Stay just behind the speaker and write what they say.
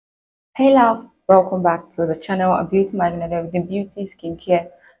Hey love, welcome back to the channel A Beauty Magnet everything beauty, skincare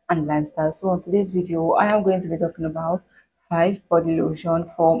and lifestyle. So on today's video, I am going to be talking about 5 body lotion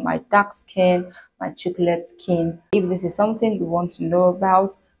for my dark skin, my chocolate skin. If this is something you want to know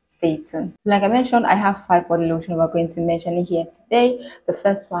about, stay tuned. Like I mentioned, I have 5 body lotion we're going to mention here today. The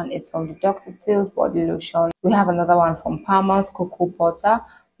first one is from the Dr. Teal's body lotion. We have another one from Palmer's Cocoa Butter.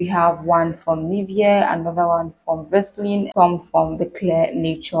 We have one from Nivea, another one from Vaseline, some from the Clear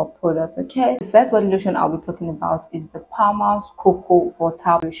Nature product. Okay, the first body lotion I'll be talking about is the Palmer's Cocoa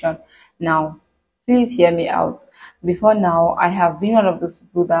Butter lotion. Now, please hear me out. Before now, I have been one of those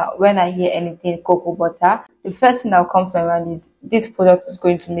people that when I hear anything cocoa butter, the first thing that will come to my mind is this product is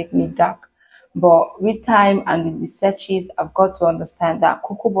going to make me dark. But with time and with researches, I've got to understand that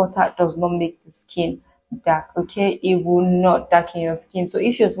cocoa butter does not make the skin dark. Okay, it will not darken your skin. So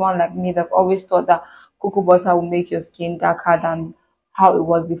if you're someone like me that always thought that cocoa butter will make your skin darker than how it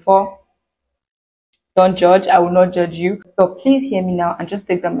was before, don't judge. I will not judge you. But please hear me now and just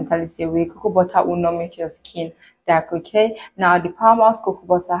take that mentality away. Cocoa butter will not make your skin dark. Okay, now the Palmer's cocoa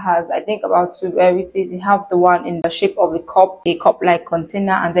butter has, I think, about 2 varieties. They have the one in the shape of a cup like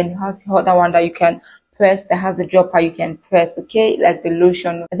container, and then you have the other one that you can press, that has the dropper you can press. Okay, like the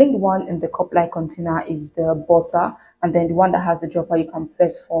lotion. I think the one in the cup like container is the butter, and then the one that has the dropper you can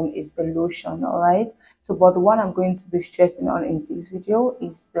press from is the lotion. All right, so but the one I'm going to be stressing on in this video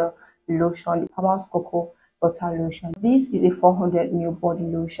is the lotion, the Palmer's Cocoa Butter lotion. This is a 400 ml body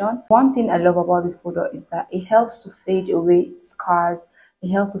lotion. One thing I love about this product is that it helps to fade away scars. It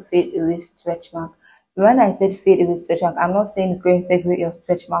helps to fade away stretch mark. When I said fade away stretch mark, I'm not saying it's going to take away your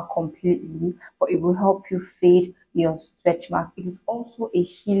stretch mark completely, but it will help you fade your stretch mark. It is also a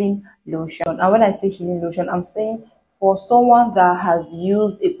healing lotion. And when I say healing lotion, I'm saying for someone that has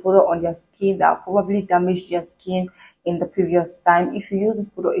used a product on their skin that probably damaged their skin in the previous time, if you use this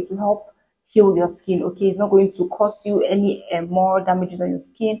product, it will help heal your skin. Okay, it's not going to cause you any more damages on your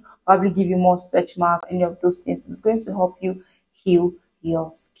skin, probably give you more stretch marks, any of those things. It's going to help you heal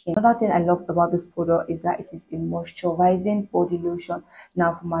your skin. Another thing I loved about this product is that it is a moisturizing body lotion.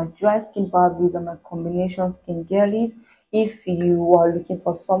 Now for my dry skin barbies and my combination skin girlies, if you are looking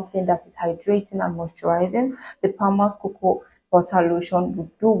for something that is hydrating and moisturizing, the Palmer's Cocoa Butter lotion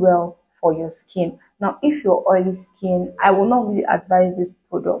will do well for your skin. Now if you're oily skin, I will not really advise this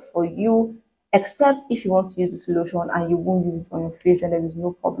product for you, except if you want to use this lotion and you won't use it on your face, and there is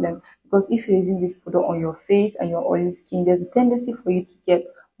no problem, because if you're using this product on your face and your oily skin, there's a tendency for you to get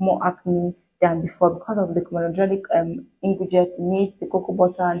more acne than before because of the comedogenic ingredient in it, the cocoa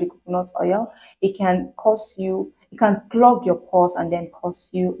butter and the coconut oil. It can cause you, it can clog your pores and then cause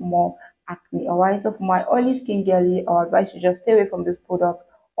you more acne. All right, so for my oily skin girly, I advise you just stay away from this product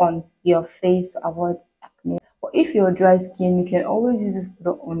on your face to avoid acne. But if you're dry skin, you can always use this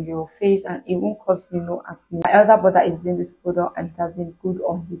product on your face and it won't cause you no acne. My elder brother is using this product and it has been good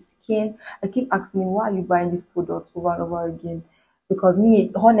on his skin. I keep asking him, why are you buying this product over and over again? Because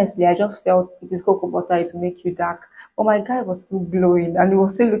me, honestly, I just felt it is cocoa butter, it will make you dark. But my guy was still glowing and he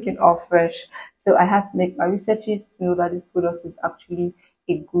was still looking all fresh. So I had to make my researches to know that this product is actually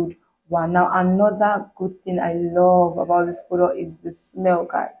a good one. Now, another good thing I love about this product is the smell,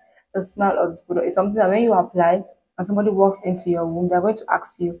 guys. The smell of this product is something that when you apply and somebody walks into your room, they're going to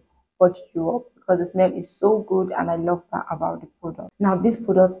ask you what you up, because the smell is so good and I love that about the product. Now this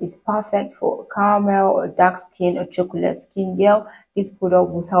product is perfect for caramel or dark skin or chocolate skin girl. This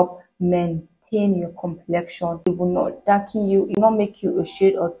product will help maintain your complexion. It will not darken you, it will not make you a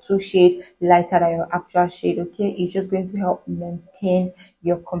shade or 2 shades lighter than your actual shade. Okay, it's just going to help maintain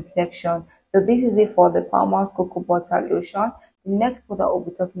your complexion. So this is it for the Palmer's Cocoa Butter lotion. The next product we'll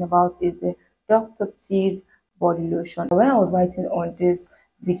be talking about is the Dr. Teal's body lotion. When I was writing on this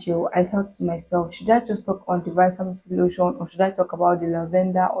video, I thought to myself, should I just talk on the vitamin C lotion, or should I talk about the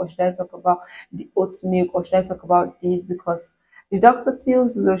lavender, or should I talk about the oat milk, or should I talk about this? Because the Dr.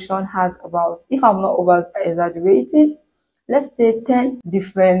 Teal's lotion has about, if I'm not over exaggerating, let's say 10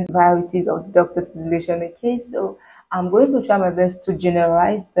 different varieties of the Dr. Teal's lotion. Okay, so I'm going to try my best to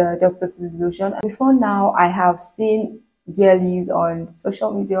generalize the Dr. Teal's lotion. Before now, I have seen girlies on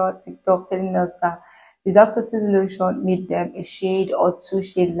social media, TikTok, telling us that the Dr. Teal's lotion made them a shade or 2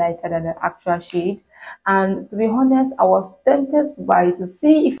 shades lighter than the actual shade. And to be honest, I was tempted to buy it to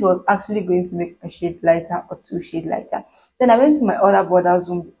see if it was actually going to make a shade lighter or 2 shades lighter. Then I went to my other brother's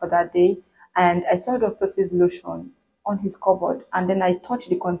room the other day and I saw Dr. Teal's lotion on his cupboard, and then I touched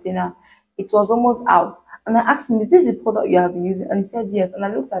the container. It was almost out. And I asked him, is this the product you have been using? And he said yes. And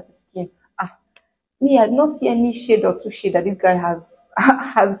I looked at the skin. Me, I did not see any shade or 2 shades that this guy has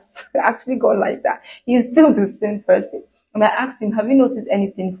has actually gone like that. He's still the same person. And I asked him, have you noticed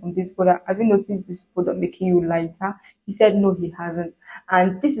anything from this product? Have you noticed this product making you lighter? He said, no, he hasn't.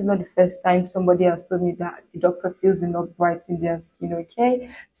 And this is not the first time somebody has told me that the Dr. Teal do not brighten their skin, okay?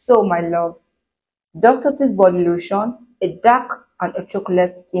 So, my love, Dr. Teal's body lotion, a dark and a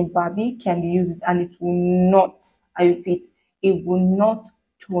chocolate skin Barbie can use it and it will not, I repeat, it will not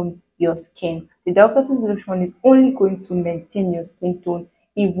tone your skin. The Dr. Teal's lotion is only going to maintain your skin tone.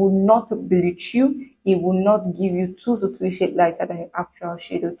 It will not bleach you. It will not give you 2 to 3 shades lighter than your actual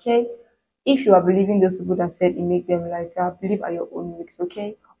shade, okay? If you are believing those people that said it make them lighter, believe at your own risks,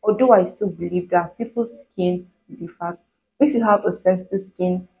 okay? Although I still believe that people's skin differs. If you have a sensitive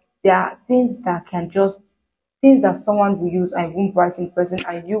skin, there are things that can just things that someone will use and won't brighten the person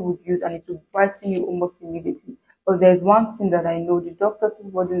and you would use and it will brighten you almost immediately. But there's one thing that I know, the Dr. Teal's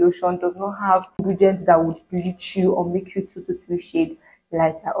body lotion does not have ingredients that would bleach you or make you 2 to 3 shades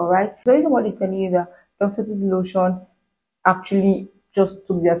lighter, alright? So if somebody is telling you that Dr. Teal's lotion actually just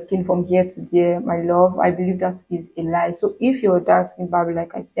took their skin from here to there, my love, I believe that is a lie. So if you're a dark skin Barbie,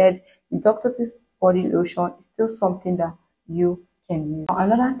 like I said, the Dr. Teal's body lotion is still something that you can use.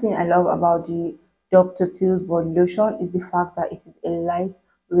 Another thing I love about the Dr. Teal's body lotion is the fact that it is a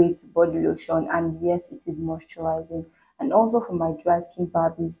lightweight body lotion, and yes, it is moisturizing. And also for my dry skin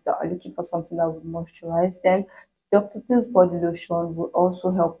Barbies that are looking for something that will moisturize them, Dr. Teal's body lotion will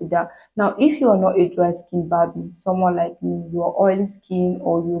also help with that. Now, if you are not a dry skin Barbie, someone like me, you are oily skin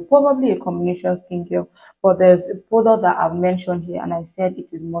or you're probably a combination skin girl, but there's a product that I've mentioned here and I said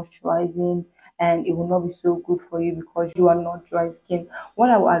it is moisturizing and it will not be so good for you because you are not dry skin. What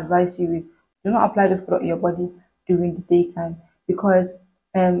I would advise you is do not apply this product in your body during the daytime because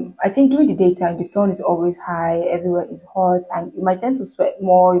I think during the daytime the sun is always high, everywhere is hot, and you might tend to sweat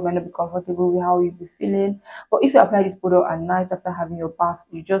more. You might not be comfortable with how you be feeling. But if you apply this product at night after having your bath,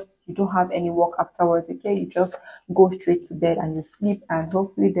 you don't have any work afterwards. Okay, you just go straight to bed and you sleep, and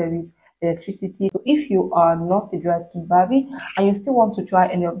hopefully there is electricity. So if you are not a dry skin Barbie and you still want to try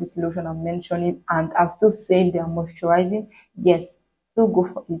any of this lotion I'm mentioning, and I'm still saying they are moisturizing, yes, still go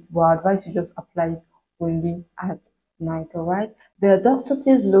for it. But I advise you just apply it only at night, alright? The Dr.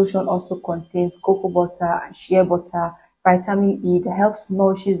 Teal's lotion also contains cocoa butter and shea butter, vitamin E that helps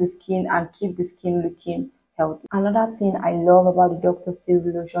nourishes the skin and keep the skin looking healthy. Another thing I love about the Dr. Teal's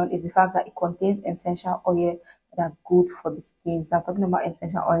lotion is the fact that it contains essential oil that are good for the skin. Now talking about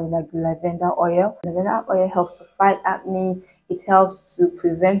essential oil like the lavender oil. Lavender oil helps to fight acne, it helps to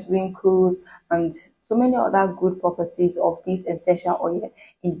prevent wrinkles and so many other good properties of this essential oil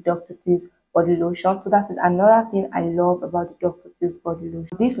in Dr. Teal's body lotion. So that is another thing I love about the Dr. Teal's body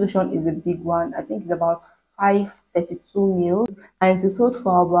lotion. This lotion is a big one. I think it's about 532 mils and it is sold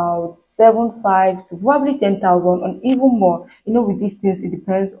for about 7,500 to probably 10,000 and even more. You know, with these things, it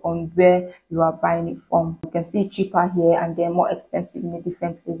depends on where you are buying it from. You can see it cheaper here and they're more expensive in a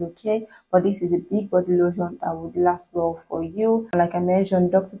different place, okay? But this is a big body lotion that would last well for you. Like I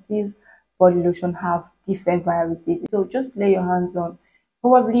mentioned, Dr. Teal's body lotion have different varieties. So just lay your hands on,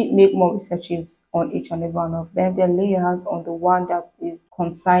 probably make more researches on each and every one of them, then lay your hands on the one that is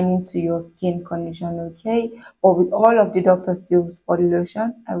consigning to your skin condition, okay? But with all of the Dr. Teal's body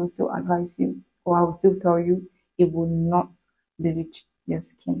lotion, I will still advise you, or I will still tell you, it will not bleach your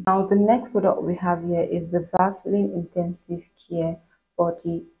skin. Now the next product we have here is the Vaseline Intensive Care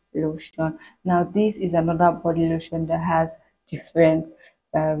Body Lotion. Now this is another body lotion that has different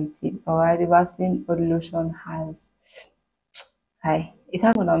varieties. Alright, the Vaseline body lotion has it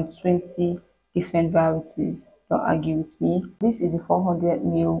has more than 20 different varieties. Don't argue with me. This is a 400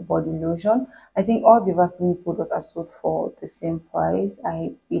 ml body lotion. I think all the Vaseline products are sold for the same price,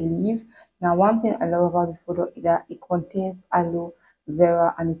 I believe. Now, one thing I love about this product is that it contains aloe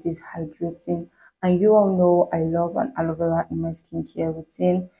vera and it is hydrating. And you all know I love an aloe vera in my skincare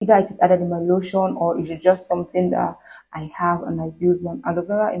routine. Either it is added in my lotion or it's just something that I have and I use. One aloe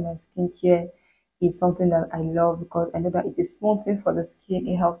vera in my skincare is something that I love because I know that it is smoothing for the skin.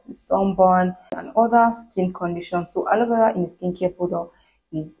 It helps with sunburn and other skin conditions. So aloe vera in a skincare product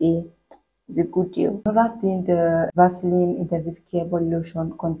is a good deal. Another thing the Vaseline Intensive Care Body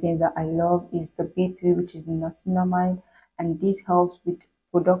Lotion contains that I love is the B3, which is niacinamide, and this helps with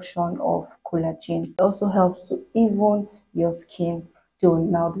production of collagen. It also helps to even your skin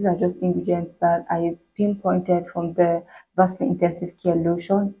tone. Now, these are just ingredients that I pinpointed from the Vaseline Intensive Care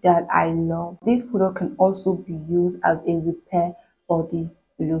Lotion that I love. This product can also be used as a repair body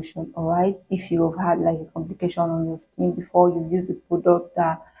lotion, alright? If you have had like a complication on your skin before you use the product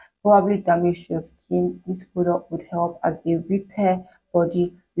that probably damaged your skin, this product would help as a repair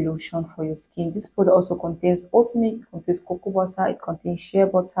body lotion for your skin. This product also contains oat milk, it contains cocoa butter, it contains shea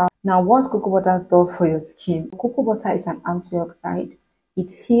butter. Now, what cocoa butter does for your skin? Cocoa butter is an antioxidant. It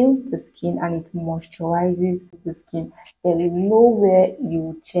heals the skin and it moisturizes the skin. There is nowhere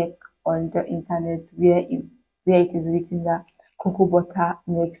you check on the internet where it is written that cocoa butter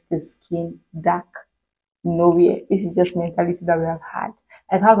makes the skin dark. Nowhere. This is just mentality that we have had.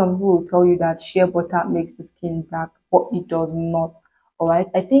 Like how some people will tell you that shea butter makes the skin dark, but it does not. All right.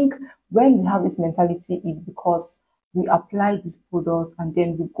 I think when we have this mentality is because we apply this product and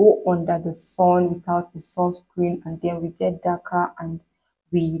then we go under the sun without the sunscreen and then we get darker, and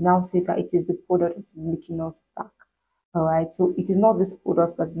we now say that it is the product that is making us dark. All right. So it is not this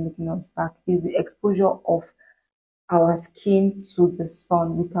product that is making us dark. It is the exposure of our skin to the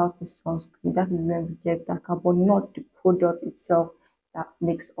sun without the sunscreen. That is when we get darker, but not the product itself that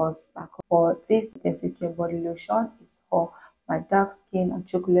makes us darker. For this intensive care body lotion is for my dark skin and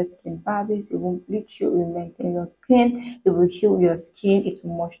chocolate skin Barbies. It won't bleach you, it will maintain your skin, it will heal your skin, it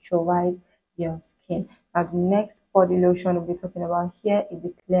will moisturize your skin. Now the next body lotion we'll be talking about here is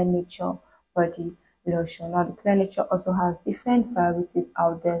the Clear Nature body lotion. Now the Clear Nature also has different varieties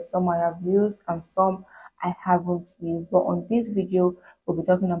out there. Some I have used and some I haven't used, but on this video we'll be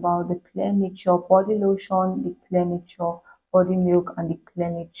talking about the Clear Nature body lotion, the Clear Nature body milk, and the Clear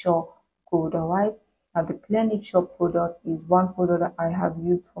Nature gold. All right. Now the Clear Nature product is one product that I have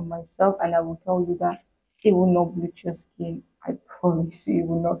used for myself, and I will tell you that it will not bleach your skin. I promise you, it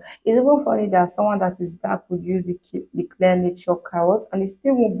will not. It's even funny that someone that is dark would use the Clear Nature carrot and it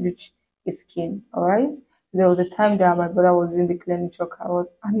still won't bleach his skin. All right. So there was a time that my brother was using the Clear Nature carrot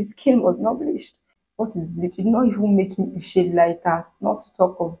and his skin was not bleached. What is bleaching? Not even making a shade lighter, not to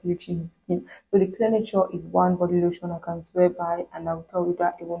talk of bleaching the skin. So the Clear Nature is one body lotion I can swear by, and I will tell you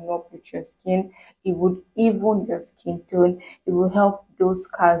that it will not bleach your skin. It would even your skin tone. It will help those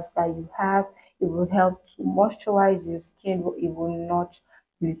scars that you have. It will help to moisturize your skin, but it will not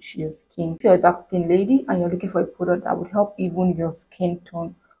bleach your skin. If you're a dark skin lady and you're looking for a product that would help even your skin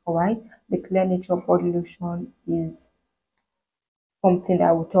tone, all right, the Clear Nature body lotion is something that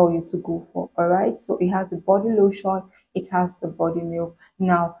I will tell you to go for. All right, so it has the body lotion, it has the body milk.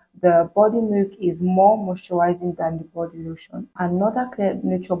 Now the body milk is more moisturizing than the body lotion. Another Clear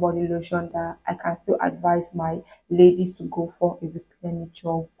Nature body lotion that I can still advise my ladies to go for is the Clear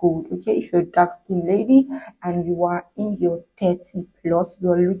Nature gold. Okay, if you're a dark skin lady and you are in your 30 plus,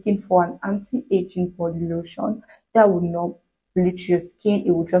 you're looking for an anti-aging body lotion that will not bleach your skin,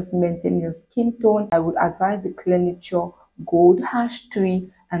 it will just maintain your skin tone. I would advise the Clear Nature gold #3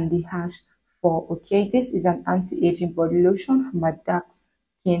 and the #4. Okay, this is an anti-aging body lotion for my dark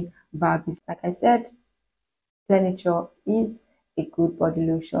skin Barbies. Like I said, Clear Nature is a good body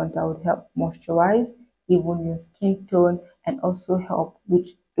lotion that would help moisturize even your skin tone and also help with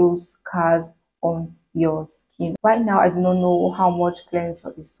those scars on your skin. Right now I do not know how much Clear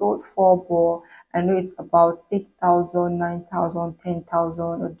Nature is sold for, but I know it's about 8,000, 9,000,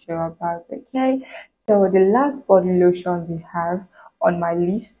 10,000 or thereabouts. Okay, so the last body lotion we have on my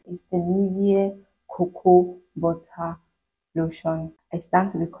list is the Nivea Cocoa Butter Lotion. I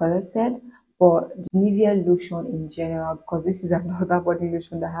stand to be corrected, but the Nivea lotion in general, because this is another body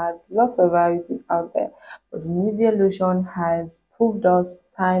lotion that has lots of varieties out there, but the Nivea lotion has proved us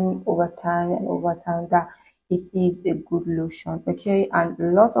time over time and over time that it is a good lotion. Okay, and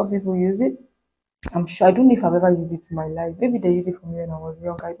lots of people use it. I'm sure, I don't know if I've ever used it in my life. Maybe they used it for me when I was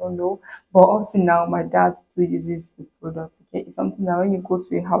young, I don't know. But up to now, my dad still uses the product. Okay, it's something that when you go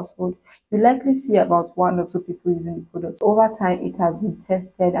to a household, you likely see about 1 or 2 people using the product. Over time, it has been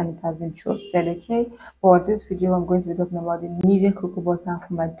tested and it has been trusted. Okay, but in this video, I'm going to be talking about the Nivea Cocoa Butter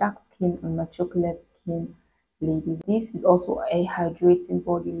for my dark skin and my chocolate skin ladies. This is also a hydrating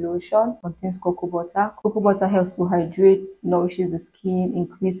body lotion, contains cocoa butter. Cocoa butter helps to hydrate, nourishes the skin,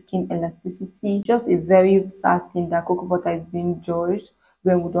 increase skin elasticity. Just a very sad thing that cocoa butter is being judged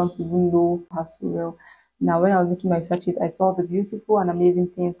when we don't even know her so well. Now when I was making my researches, I saw the beautiful and amazing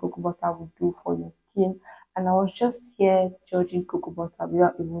things cocoa butter would do for your skin, and I was just here judging cocoa butter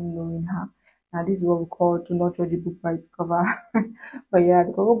without even knowing her. Now this is what we call do not judge a book by its cover. But yeah,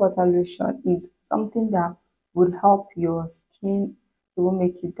 the cocoa butter lotion is something that will help your skin, it will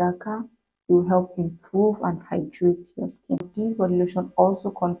make you darker, it will help improve and hydrate your skin. This body lotion also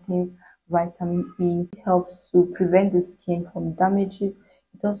contains vitamin E. It helps to prevent the skin from damages.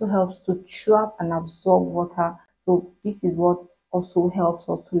 It also helps to trap and absorb water. So this is what also helps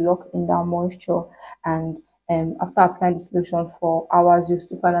us to lock in that moisture, and after applying this lotion for hours, you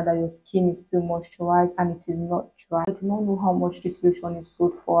still find out that your skin is still moisturized and it is not dry. I do not know how much this lotion is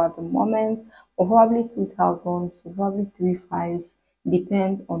sold for at the moment, or probably 2,000, so probably 3,500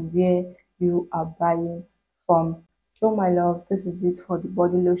 depends on where you are buying from. So my love, this is it for the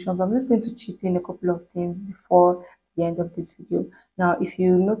body lotion, but I'm just going to chip in a couple of things before the end of this video. Now, if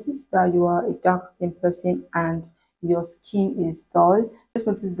you notice that you are a dark skinned person and your skin is dull, just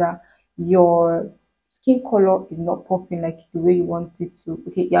notice that your skin color is not popping like the way you want it to.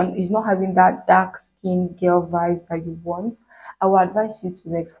 Okay, it's not having that dark skin girl vibes that you want. I will advise you to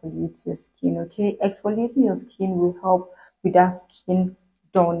exfoliate your skin. Okay, exfoliating your skin will help with that skin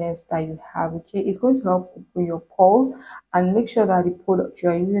dullness that you have. Okay, it's going to help with your pores, and make sure that the product you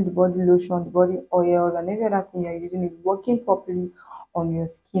are using, the body lotion, the body oils, and every other thing you're using is working properly on your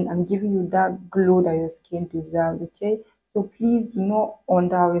skin and giving you that glow that your skin deserves. Okay, so please do not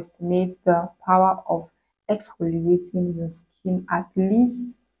underestimate the power of exfoliating your skin at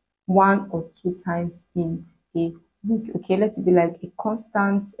least 1 or 2 times in a week. Okay, let it be like a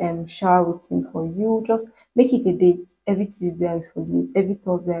constant shower routine for you. Just make it a date. Every Tuesday I exfoliate, every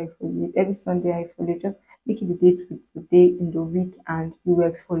Thursday I exfoliate, every Sunday I exfoliate. Just make it a date with the day in the week, and you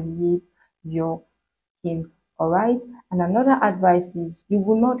will exfoliate your skin. All right. And another advice is you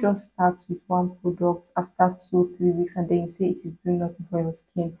will not just start with one product after 2 3 weeks and then you say it is doing nothing for your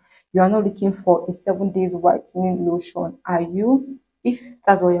skin. You are not looking for a 7 days whitening lotion, are you? If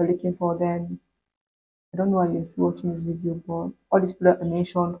that's what you're looking for, then I don't know why you're still watching this video, but all these products I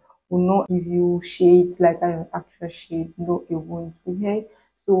mentioned will not give you shades like an actual shade. No, it won't. Okay,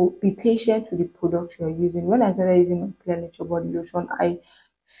 so be patient with the product you're using. When I started using my Clear Nature body lotion, I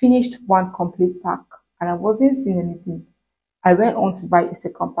finished one complete pack and I wasn't seeing anything. I went on to buy a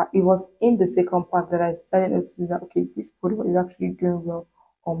second pack. It was in the second pack that I started noticing that okay, this product is actually doing well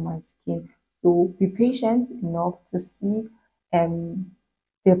on my skin. So be patient enough to see um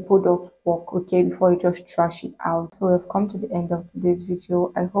the product work, okay, before you just trash it out. So we've come to the end of today's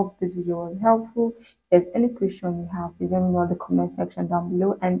video. I hope this video was helpful. If there's any question you have, please let me know in the comment section down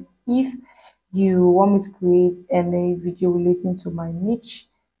below. And if you want me to create any video relating to my niche,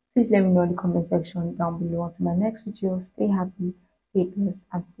 please let me know in the comment section down below. Until my next video, stay happy, stay blessed,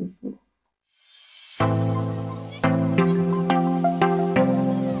 and stay safe.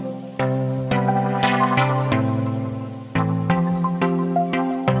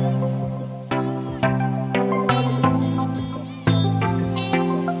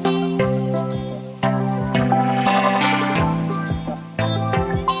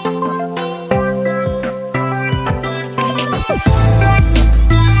 Bye.